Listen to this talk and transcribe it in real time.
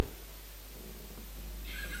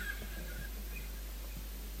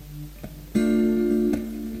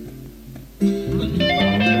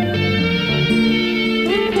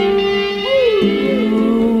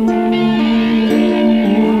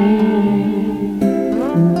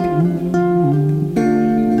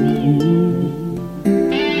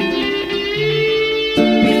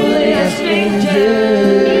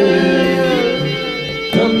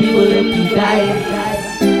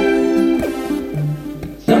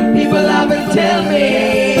tell me.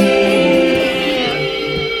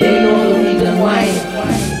 They know the reason why.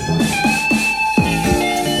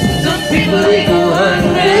 Some people they go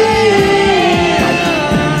hungry.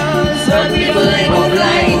 Some people they go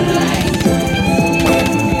blind.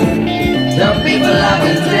 Some people have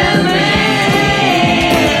been tell me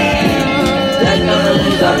they're gonna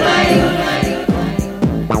lose their mind.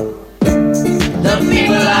 Some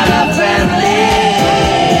people are a family.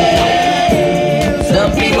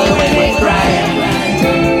 Some people when they cry.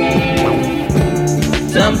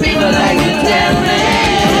 Some people like to tell me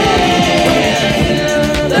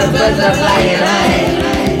the birds are flying high.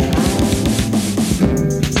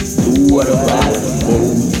 So what am I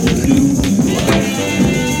supposed to do?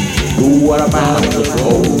 So what am I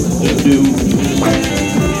supposed to do?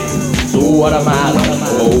 So what am I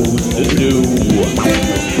supposed to do?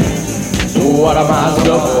 So what am I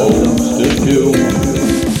supposed to do?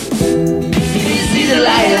 Can you see the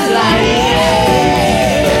liars lying?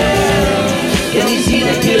 Can you see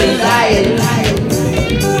the killers lying?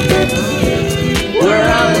 We're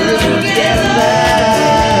on this together.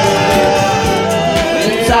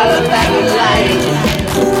 It's all about the light.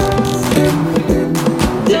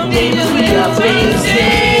 The dangers we are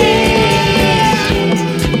facing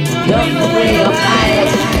come the way of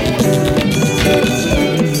life.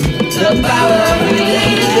 The power of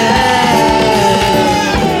religion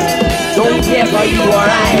don't care for you or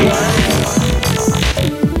I.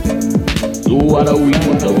 So what are we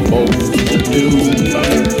supposed to do?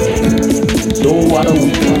 So what are we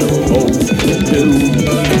supposed to do?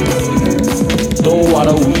 So what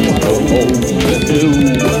are we supposed to do?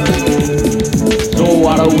 So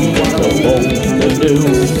what are we supposed to do?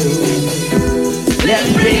 Let's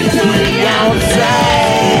bring it to the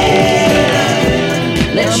outside.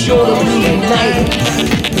 Let's show them we unite.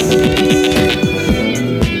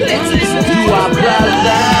 Let's listen to our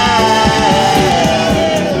brother.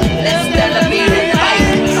 Let's stand up here and fight.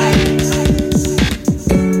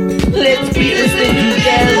 Let's be this thing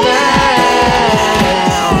together.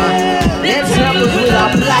 Let's help us with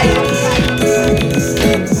our plight.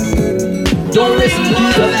 Don't listen to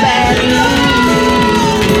the bad news.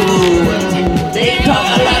 They talk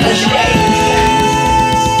a lot of shit.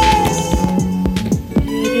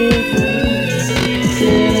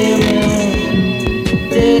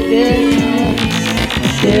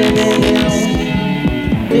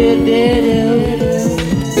 Do